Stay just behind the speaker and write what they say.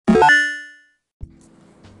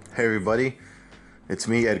Hey everybody, it's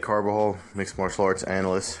me, Ed Carbajal, mixed martial arts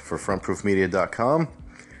analyst for frontproofmedia.com.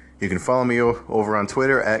 You can follow me over on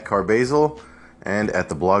Twitter at Carbazal and at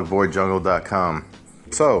theblogboardjungle.com.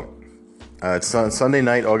 So, it's Sunday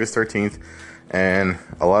night, August 13th, and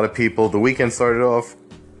a lot of people, the weekend started off,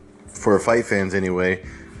 for fight fans anyway,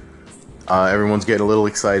 everyone's getting a little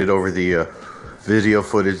excited over the video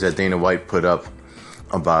footage that Dana White put up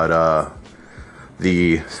about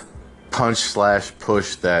the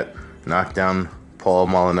punch/push that knocked down Paul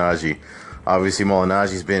Malignaggi. Obviously,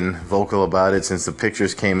 Malignaggi's been vocal about it since the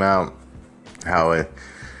pictures came out, how it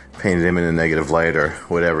painted him in a negative light or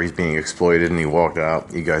whatever. He's being exploited, and he walked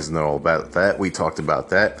out. You guys know all about that. We talked about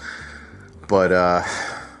that. But,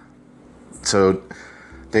 so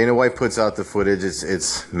Dana White puts out the footage.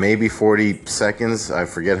 It's maybe 40 seconds. I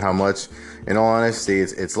forget how much. In all honesty,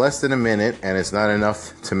 it's less than a minute, and it's not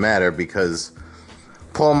enough to matter because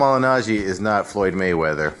Paul Malignaggi is not Floyd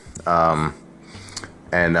Mayweather.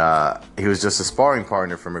 He was just a sparring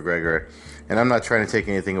partner for McGregor. And I'm not trying to take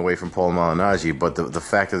anything away from Paul Malignaggi, but the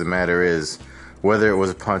fact of the matter is, whether it was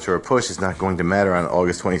a punch or a push is not going to matter on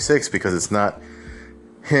August 26th because it's not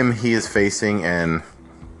him he is facing, and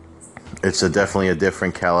it's definitely a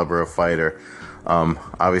different caliber of fighter.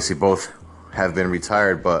 Obviously, both have been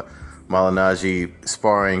retired, but Malignaggi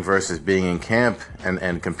sparring versus being in camp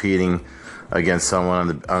and competing against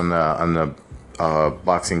someone on the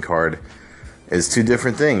boxing card is two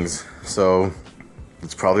different things. So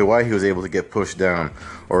it's probably why he was able to get pushed down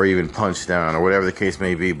or even punched down or whatever the case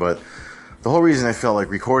may be. But the whole reason I felt like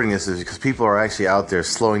recording this is because people are actually out there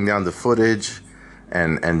slowing down the footage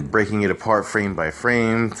and breaking it apart frame by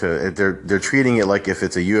frame. They're treating it like if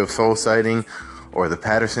it's a UFO sighting or the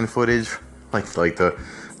Patterson footage, like the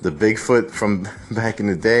Bigfoot from back in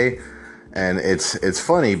the day. And it's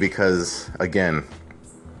funny because, again,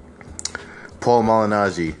 Paul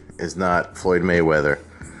Malignaggi is not Floyd Mayweather.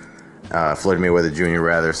 Floyd Mayweather Jr.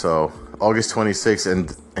 rather. So August 26th, in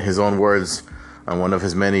his own words, on one of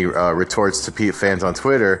his many retorts to fans on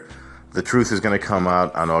Twitter, the truth is going to come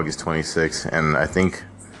out on August 26th. And I think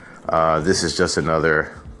this is just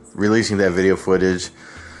another, releasing that video footage,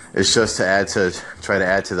 it's just to try to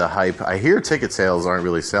add to the hype. I hear ticket sales aren't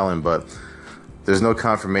really selling, but there's no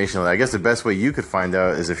confirmation of that. I guess the best way you could find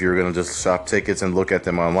out is if you're going to just shop tickets and look at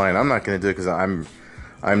them online. I'm not going to do it because I'm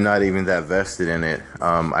not even that vested in it.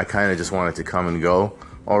 I kind of just want it to come and go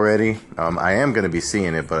already. I am going to be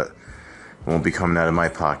seeing it, but it won't be coming out of my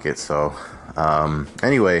pocket. So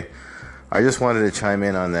anyway, I just wanted to chime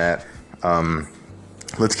in on that.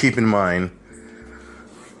 Let's keep in mind,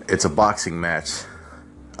 it's a boxing match,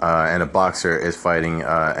 and a boxer is fighting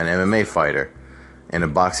an MMA fighter in a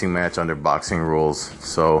boxing match under boxing rules.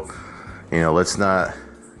 So, let's not,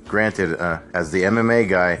 granted, as the MMA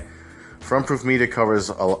guy, Front Proof Media covers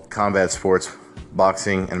combat sports,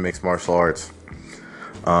 boxing, and mixed martial arts.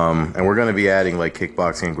 And we're going to be adding like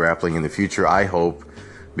kickboxing and grappling in the future, I hope,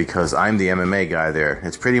 because I'm the MMA guy there.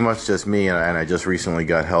 It's pretty much just me, and I just recently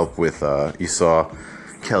got help with, you saw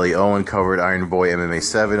Kelly Owen covered Iron Boy MMA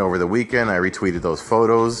 7 over the weekend. I retweeted those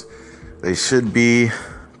photos. They should be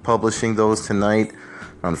publishing those tonight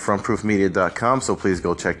on frontproofmedia.com, so please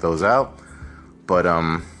go check those out. But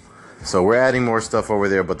so we're adding more stuff over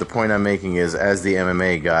there, but the point I'm making is, as the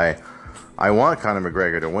MMA guy, I want Conor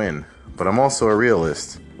McGregor to win, but I'm also a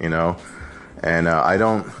realist, and I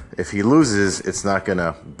don't, if he loses, it's not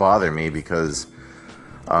gonna bother me because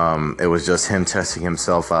it was just him testing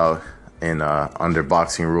himself out in under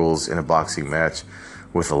boxing rules in a boxing match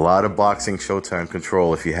with a lot of boxing Showtime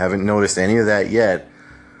control. If you haven't noticed any of that yet,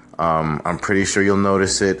 I'm pretty sure you'll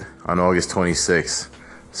notice it on August 26th.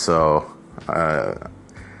 So,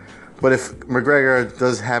 but if McGregor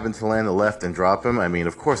does happen to land the left and drop him, I mean,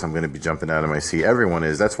 of course I'm going to be jumping out of my seat. Everyone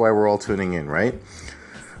is. That's why we're all tuning in, right?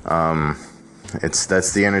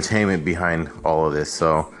 That's the entertainment behind all of this.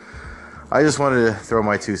 So I just wanted to throw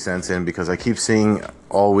my 2 cents in because I keep seeing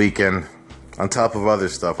all weekend, on top of other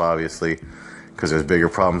stuff, obviously, because there's bigger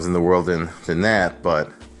problems in the world than that,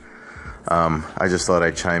 but I just thought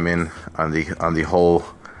I'd chime in on the whole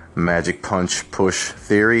magic punch push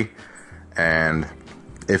theory. And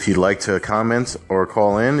if you'd like to comment or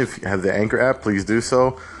call in, if you have the Anchor app, please do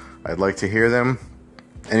so. I'd like to hear them.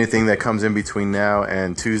 Anything that comes in between now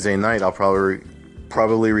and Tuesday night, I'll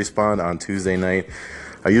probably respond on Tuesday night.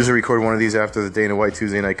 I usually record one of these after the Dana White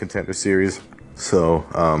Tuesday Night Contender Series. So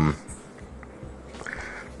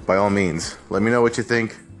by all means, let me know what you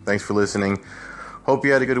think. Thanks for listening. Hope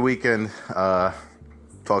you had a good weekend.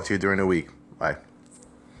 Talk to you during the week.